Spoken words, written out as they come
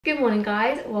Good morning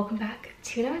guys, welcome back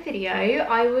to another video.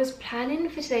 I was planning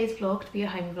for today's vlog to be a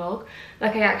home vlog.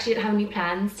 Like, I actually didn't have any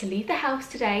plans to leave the house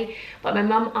today, but my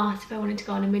mum asked if I wanted to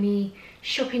go on a mini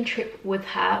shopping trip with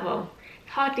her. Well,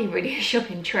 hardly really a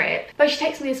shopping trip, but she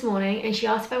texted me this morning and she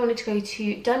asked if I wanted to go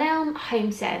to Dunelm,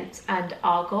 HomeSense and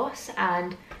Argos,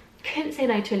 and couldn't say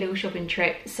no to a little shopping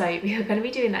trip, so we are going to be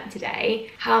doing that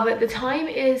today. However, the time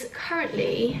is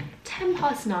currently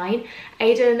 9:10.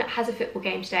 Aiden has a football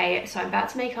game today, so I'm about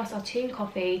to make us our tea and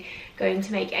coffee, going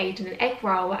to make Aiden an egg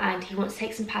roll, and he wants to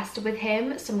take some pasta with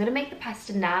him, so I'm going to make the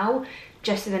pasta now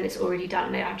just so then it's already done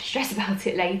and I don't have to stress about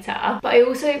it later. But I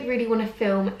also really want to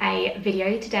film a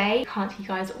video today. Can't tell you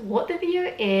guys what the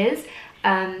video is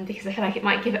because I feel like it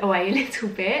might give it away a little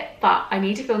bit, but I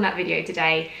need to film that video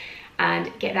today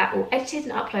and get that all edited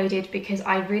and uploaded because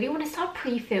I really want to start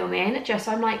pre-filming just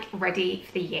so I'm like ready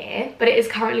for the year. But it is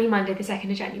currently Monday the 2nd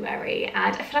of January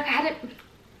and I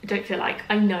feel like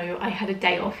I know I had a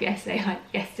day off yesterday. Like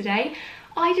yesterday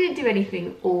I didn't do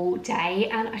anything all day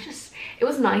and it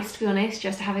was nice, to be honest,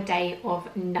 just to have a day of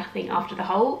nothing after the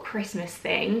whole Christmas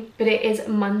thing. But it is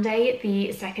Monday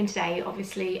the 2nd today,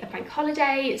 obviously a bank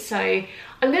holiday, so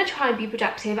I'm going to try and be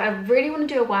productive. I really want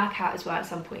to do a workout as well at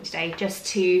some point today just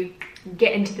to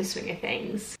get into the swing of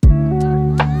things.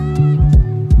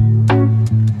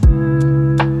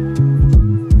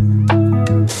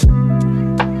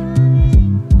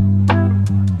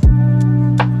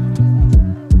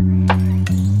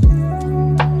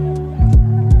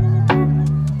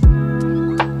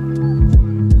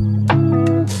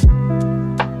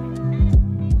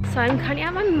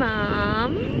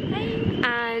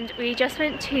 We just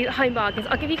went to Home Bargains.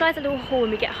 I'll give you guys a little haul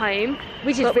when we get home.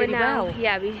 We did really well.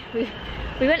 Yeah, we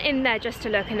went in there just to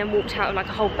look and then walked out with like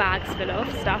a whole bag full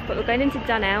of stuff. But we're going into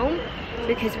Dunelm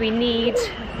because we need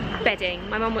bedding.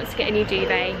 My mum wants to get a new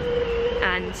duvet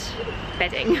and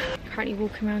bedding. Currently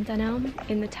walking around Dunelm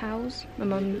in the towels. My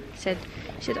mum said,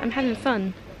 I'm having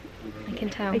fun. I can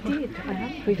tell. I did.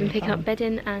 We've been picking up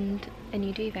bedding and a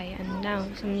new duvet and now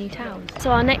some new towels.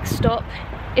 So our next stop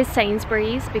is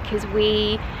Sainsbury's because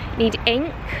we need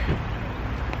ink,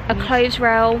 a clothes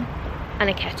rail and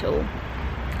a kettle.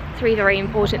 Three very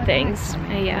important things.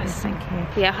 Yes, thank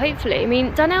you. Yeah, hopefully. I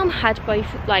mean, Dunelm had both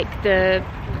like the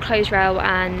clothes rail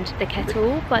and the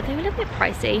kettle, but they were a little bit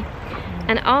pricey.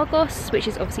 And Argos, which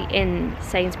is obviously in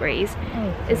Sainsbury's,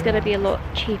 is going to be a lot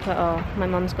cheaper. Oh, my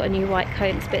mum's got a new white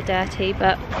coat, it's a bit dirty,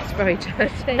 but it's very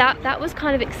dirty. That was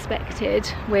kind of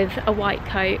expected with a white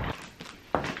coat.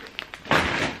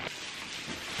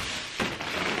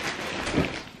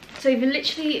 So we've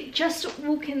literally just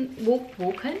walked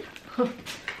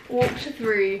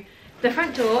through the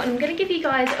front door, and I'm going to give you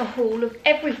guys a haul of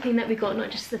everything that we got,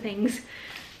 not just the things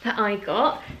that I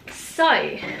got.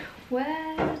 So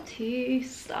where to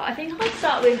start? I think I'll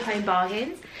start with Home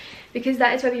Bargains because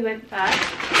that is where we went first.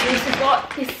 We also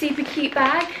got this super cute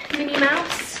bag, Minnie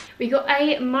Mouse. We got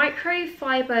a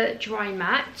microfiber dry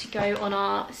mat to go on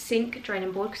our sink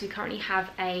draining board because we currently have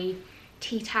a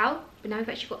tea towel, but now we've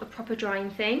actually got a proper drying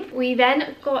thing. We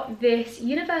then got this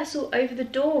universal over the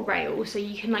door rail, so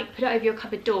you can like put it over your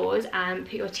cupboard doors and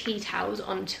put your tea towels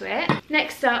onto it.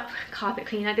 Next up, carpet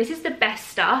cleaner. This is the best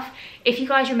stuff. If you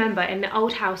guys remember, in the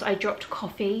old house I dropped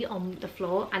coffee on the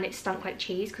floor and it stunk like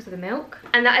cheese because of the milk,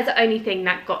 and that is the only thing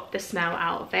that got the smell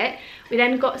out of it. We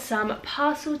then got some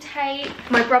parcel tape.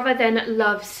 My brother then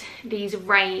loves these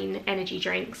Rain energy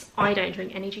drinks. I don't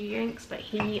drink energy drinks, but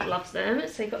he loves them,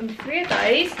 so he got him 3 of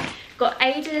those. Got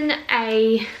Aiden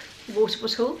a water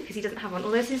bottle because he doesn't have one,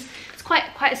 although it's quite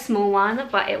a small one,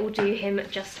 but it will do him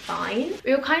just fine.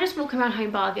 We were kind of just walking around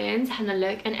Home Bargains, having a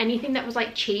look, and anything that was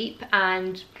like cheap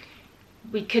and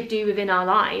we could do within our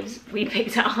lives, we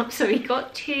picked it up. So we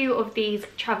got 2 of these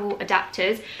travel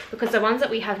adapters because the ones that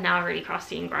we have now are really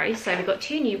crusty and gross, so we got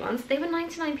 2 new ones. They were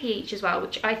 99p each as well,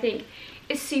 which I think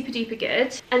is super duper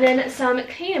good. And then some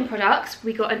cleaning products.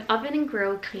 We got an oven and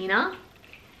grill cleaner,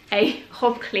 a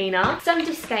hob cleaner, some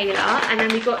descaler, and then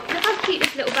we got, look how cute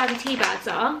this little bag of tea bags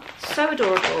are, so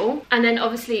adorable. And then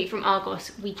obviously from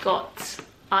Argos we got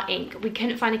our ink. We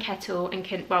couldn't find a kettle and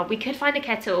we could find a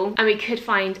kettle and we could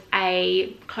find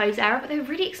a clothes error, but they were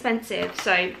really expensive,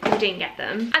 so we didn't get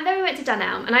them. And then we went to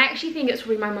Dunelm, and I actually think it's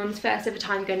probably my mum's first ever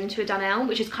time going into a Dunelm,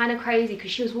 which is kind of crazy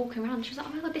because she was walking around and she was like,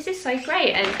 oh my god, this is so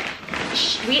great. And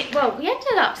we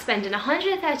ended up spending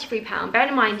 £133, bearing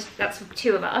in mind that's for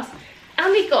 2 of us.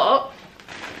 And we got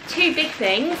 2 big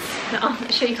things that I'll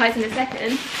show you guys in a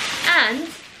second, and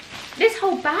this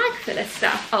whole bag full of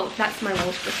stuff. Oh, that's my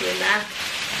water bottle in there.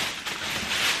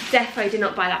 Defo did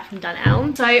not buy that from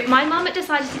Dunelm. So my mum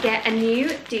decided to get a new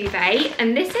duvet,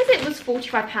 and this says it was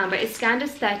 £45, but it's scanned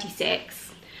as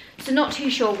 36. So not too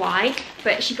sure why,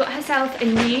 but she got herself a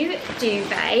new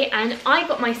duvet and I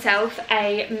got myself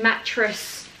a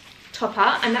mattress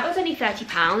topper, and that was only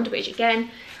 £30, which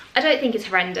again, I don't think is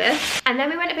horrendous. And then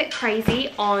we went a bit crazy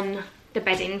on the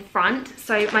bedding front.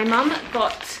 So my mum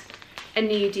got a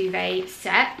new duvet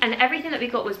set and everything that we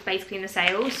got was basically in the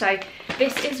sale. So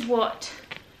this is what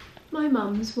my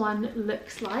mum's one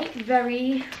looks like.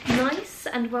 Very nice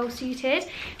and well suited.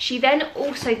 She then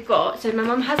also got, so my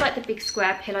mum has like the big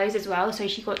square pillows as well, so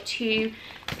she got 2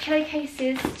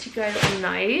 pillowcases to go on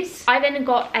those. I then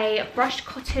got a brushed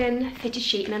cotton fitted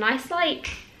sheet in a nice like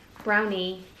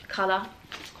brownie colour.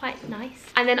 It's quite nice.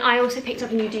 And then I also picked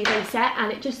up a new duvet set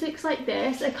and it just looks like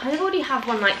this. I kind of already have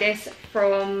one like this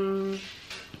from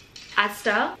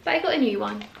Asda, but I got a new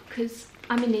one because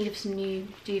I'm in need of some new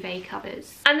duvet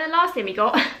covers. And the last thing we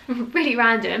got, really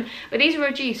random, but these were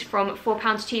reduced from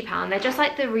 £4 to £2. They're just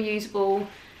like the reusable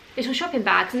little shopping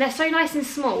bags and they're so nice and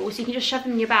small, so you can just shove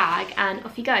them in your bag and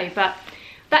off you go. But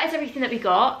that is everything that we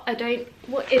got.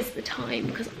 What is the time?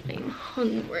 Because I'm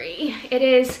hungry. It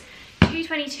is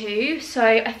 2:22, so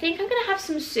I think I'm gonna have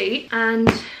some soup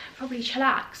and probably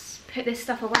chillax. Put this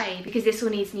stuff away because this all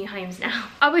needs new homes now.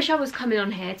 I wish I was coming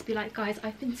on here to be like, guys,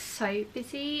 I've been so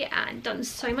busy and done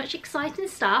so much exciting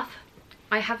stuff.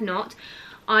 I have not.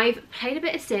 I've played a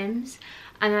bit of Sims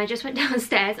and then I just went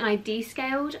downstairs and I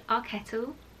descaled our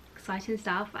kettle. Exciting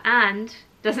stuff. And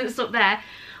doesn't stop there,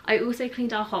 I also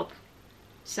cleaned our hob.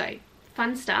 So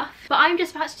fun stuff. But I'm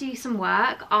just about to do some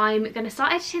work. I'm going to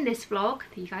start editing this vlog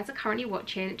that you guys are currently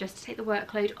watching just to take the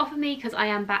workload off of me because I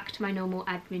am back to my normal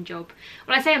admin job.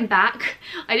 When I say I'm back,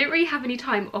 I didn't really have any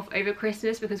time off over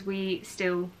Christmas because we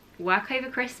still work over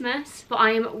Christmas, but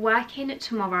I am working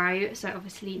tomorrow, so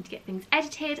obviously need to get things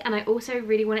edited, and I also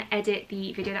really want to edit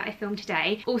the video that I filmed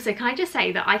today. Also, can I just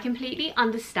say that I completely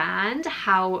understand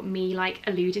how me like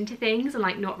alluding to things and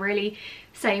like not really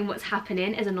saying what's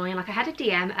happening is annoying. Like I had a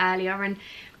DM earlier and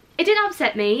it didn't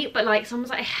upset me, but like someone was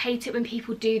like, I hate it when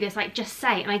people do this, like just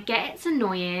say it. And I get it's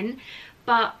annoying,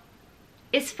 but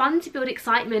it's fun to build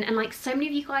excitement, and like so many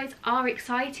of you guys are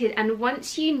excited, and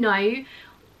once you know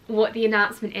what the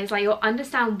announcement is, like you'll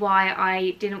understand why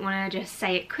I didn't want to just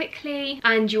say it quickly,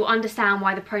 and you'll understand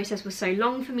why the process was so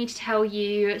long for me to tell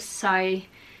you. So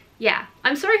yeah,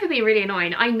 I'm sorry for being really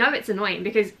annoying. I know it's annoying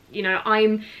because, you know,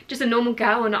 I'm just a normal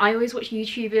girl and I always watch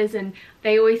YouTubers and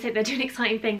they always say they're doing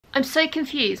exciting things. I'm so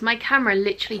confused. My camera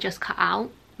literally just cut out.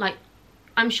 Like,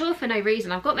 I'm sure for no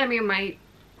reason. I've got memory on my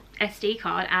SD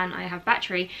card and I have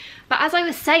battery. But as I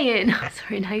was saying,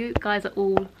 sorry, now you guys are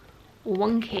all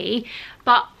wonky,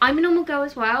 but I'm a normal girl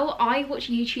as well. I watch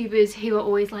YouTubers who are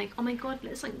always like, oh my god,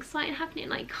 there's something exciting happening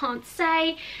and I can't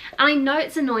say, and I know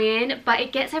it's annoying, but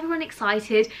it gets everyone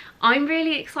excited. I'm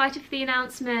really excited for the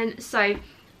announcement, so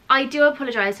I do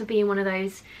apologize for being one of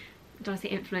those, I don't want to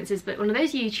say influencers, but one of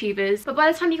those YouTubers. But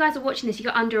by the time you guys are watching this, you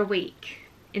got under a week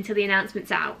until the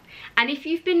announcement's out, and if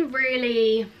you've been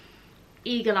really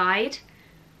eagle-eyed,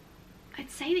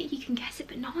 I'd say that you can guess it,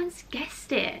 but no one's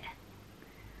guessed it.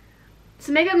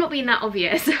 So maybe I'm not being that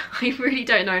obvious. I really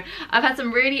don't know. I've had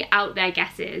some really out there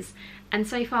guesses and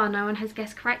so far no one has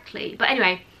guessed correctly. But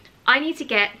anyway, I need to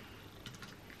get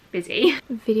busy.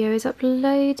 Video is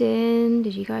uploading.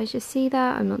 Did you guys just see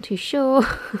that? I'm not too sure.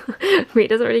 It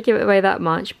doesn't really give it away that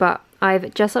much, but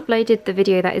I've just uploaded the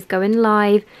video that is going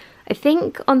live, I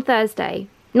think on Thursday.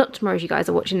 Not tomorrow as you guys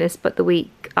are watching this, but the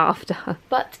week after.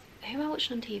 But who am I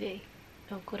watching on TV?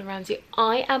 Oh, Gordon Ramsay.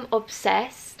 I am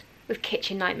obsessed with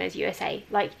Kitchen Nightmares USA.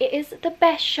 Like, it is the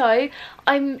best show.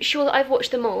 I'm sure that I've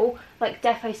watched them all, like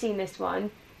defo seen this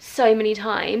one so many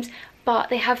times, but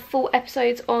they have full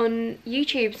episodes on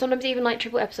YouTube, sometimes even like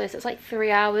triple episodes. It's like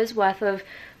 3 hours worth of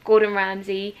Gordon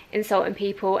Ramsay insulting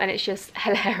people, and it's just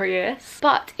hilarious.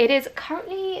 But it is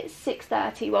currently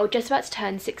 6:30, well, just about to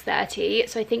turn 6:30,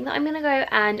 so I think that I'm gonna go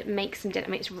and make some dinner. I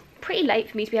mean, it's pretty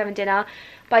late for me to be having dinner,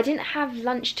 but I didn't have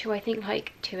lunch till I think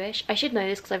like 2ish. I should know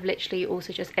this because I've literally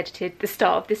also just edited the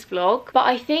start of this vlog. But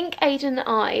I think Aiden and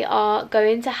I are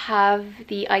going to have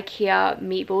the IKEA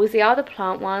meatballs. They are the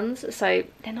plant ones, so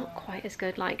they're not quite as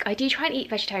good. Like, I do try and eat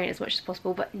vegetarian as much as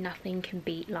possible, but nothing can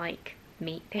beat like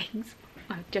meat things.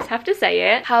 I just have to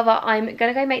say it. However, I'm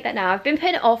gonna go make that now. I've been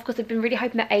putting it off because I've been really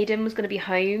hoping that Aiden was gonna be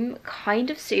home kind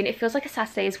of soon. It feels like a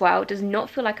Saturday as well. It does not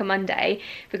feel like a Monday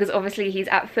because obviously he's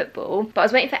at football. But I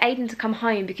was waiting for Aiden to come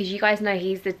home because you guys know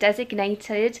he's the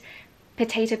designated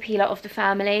potato peeler of the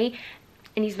family,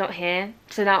 and he's not here.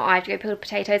 So now I have to go peel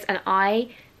potatoes, and I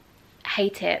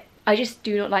hate it. I just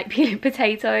do not like peeling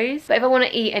potatoes. But if I want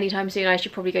to eat anytime soon, I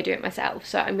should probably go do it myself.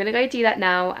 So I'm going to go do that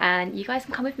now, and you guys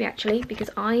can come with me actually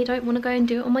because I don't want to go and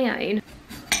do it on my own.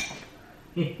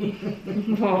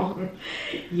 What?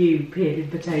 You peeling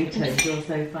potatoes, you're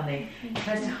so funny. You're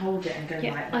supposed to hold it and go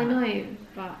Yeah, like that. I know,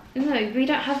 but no, we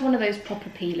don't have one of those proper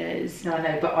peelers. No, I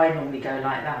know, but I normally go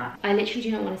like that. I literally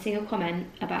do not want a single comment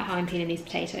about how I'm peeling these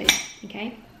potatoes,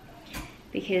 okay?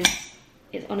 Because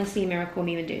it's honestly a miracle I'm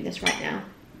even doing this right now.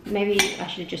 Maybe I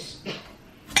should have just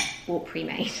bought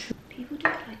pre-made. People do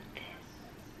it like this.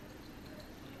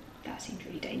 That seems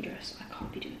really dangerous. I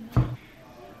can't be doing that.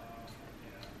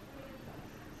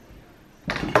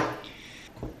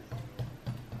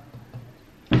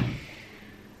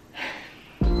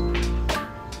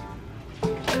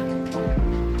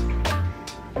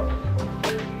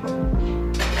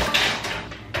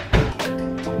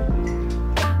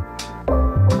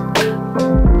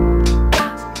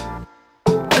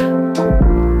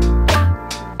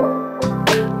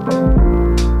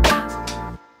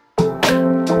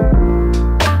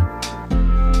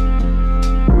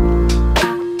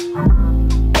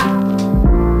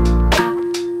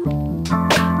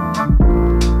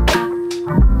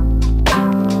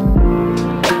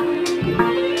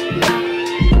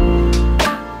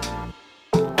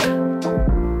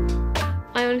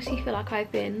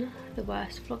 I've been the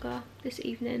worst vlogger this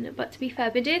evening, but to be fair,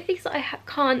 I've been doing things that I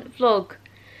can't vlog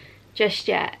just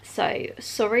yet, so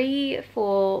sorry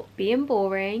for being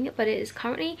boring, but it is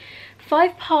currently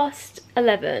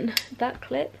 11:05. That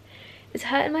clip is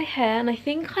hurting my hair, and I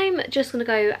think I'm just gonna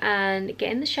go and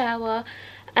get in the shower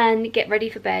and get ready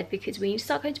for bed, because we need to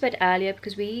start going to bed earlier,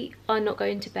 because we are not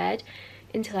going to bed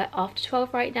until like after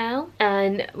 12 right now,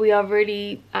 and we are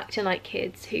really acting like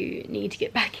kids who need to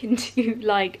get back into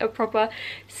like a proper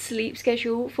sleep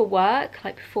schedule for work,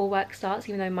 like before work starts,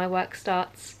 even though my work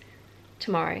starts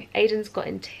tomorrow. Aiden's got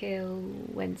until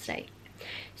Wednesday,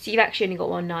 so you've actually only got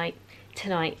one night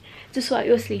tonight to sort out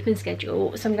your sleeping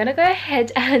schedule. So I'm gonna go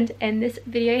ahead and end this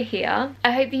video here.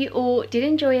 I hope that you all did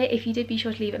enjoy it. If you did, be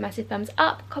sure to leave a massive thumbs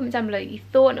up, comment down below what you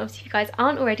thought, and obviously if you guys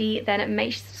aren't already, then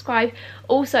make sure to subscribe.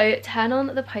 Also turn on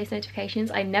the post notifications.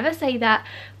 I never say that,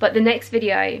 but the next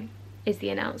video is the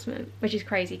announcement, which is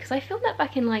crazy because I filmed that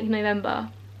back in like November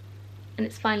and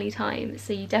it's finally time,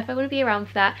 so you definitely want to be around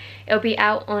for that. It'll be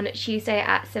out on Tuesday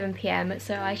at 7 PM,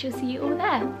 so I shall see you all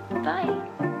there.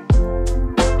 Bye.